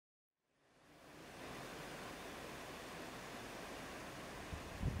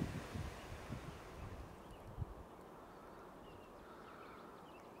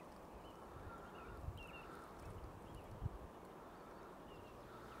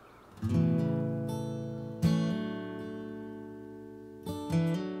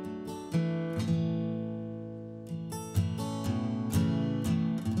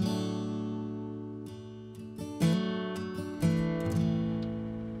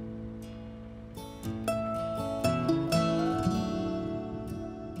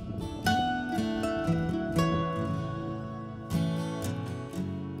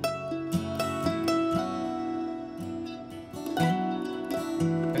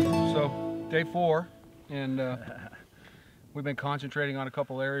Day 4, and we've been concentrating on a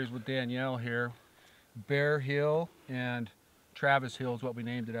couple areas with Danielle here. Bear Hill and Travis Hill is what we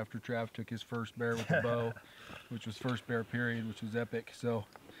named it after Trav took his first bear with the bow, which was first bear period, which was epic. So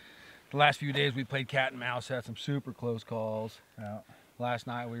the last few days we played cat and mouse, had some super close calls. Yeah. Last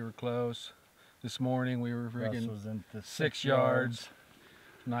night we were close. This morning we were friggin' was into 6 yards.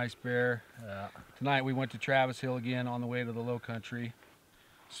 Nice bear. Yeah. Tonight we went to Travis Hill again on the way to the low country.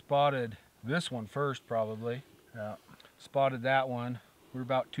 Spotted this one first probably. Yeah. Spotted that one. We were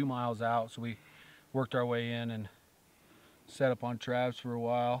about 2 miles out, so we worked our way in and set up on Trav's for a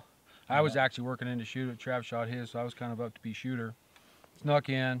while. I was actually working in to shoot it. Trav shot his, so I was kind of up to be shooter. Snuck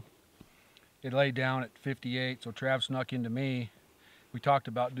in. It laid down at 58, so Trav snuck into me. We talked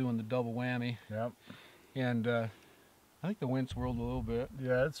about doing the double whammy. Yep. And I think the wind swirled a little bit.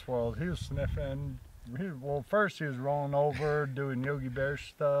 Yeah, it swirled. He was sniffing. Well, first he was rolling over, doing Yogi Bear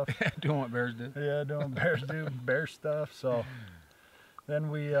stuff. Doing what bears do. Yeah, doing bears do bear stuff. So then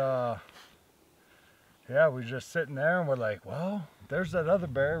we we just sitting there and we're like, well, there's that other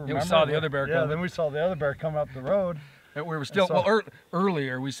bear. Remember? Yeah, we saw the other bear coming. Yeah, then we saw the other bear coming up the road. And we were still, well,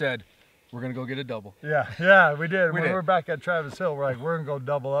 earlier we said, we're going to go get a double. Yeah, we did. When we were back at Travis Hill, we're like, we're going to go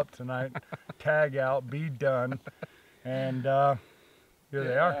double up tonight, tag out, be done. And here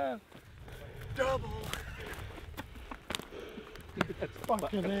they are. Double. That's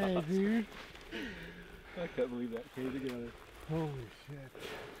fucking A, dude. I can't believe that came together. Holy shit.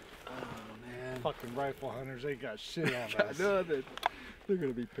 Oh, man. Fucking rifle hunters, they got shit on us. They're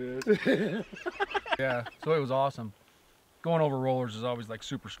going to be pissed. Yeah, so it was awesome. Going over rollers is always like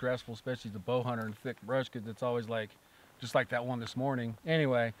super stressful, especially as a bow hunter in thick brush, because it's always like, just like that one this morning.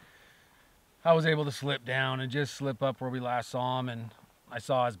 Anyway, I was able to slip down and just slip up where we last saw him, and I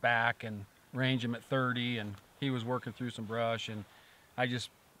saw his back and range him at 30, and he was working through some brush, and I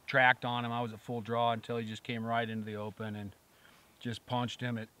just tracked on him. I was at full draw until he just came right into the open and just punched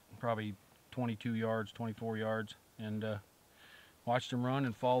him at probably 22 yards, 24 yards, and watched him run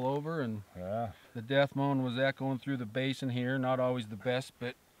and fall over, and the death moan was echoing through the basin here. Not always the best,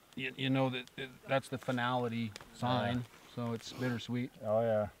 but you know that's the finality sign, so it's bittersweet. Oh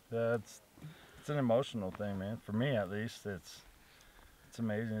yeah, it's an emotional thing, man. For me at least, it's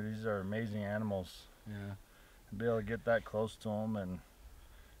amazing. These are amazing animals. Yeah, to be able to get that close to them and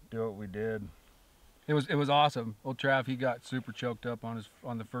do what we did. It was awesome. Old Trav, he got super choked up on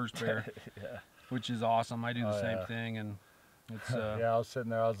the first bear, which is awesome. I do the same thing, and it's yeah. I was sitting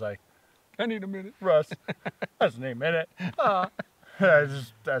there. I was like, I need a minute, Russ. I just need a minute.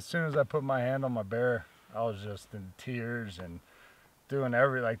 As soon as I put my hand on my bear, I was just in tears and doing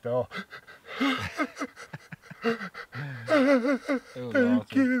like the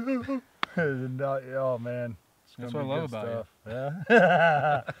thank you. Oh man, that's what I love about you.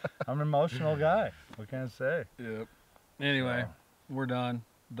 Yeah, I'm an emotional guy. What can I say? Yep. Anyway, we're done.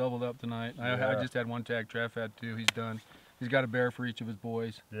 Doubled up tonight. I just had one tag. Trav had 2. He's done. He's got a bear for each of his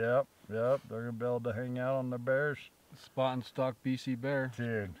boys. Yep. They're gonna be able to hang out on their bears. Spot and stock BC bear.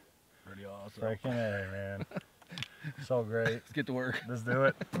 Dude. Pretty awesome. Freaking A, man. So great. Let's get to work. Let's do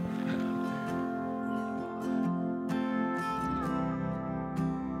it.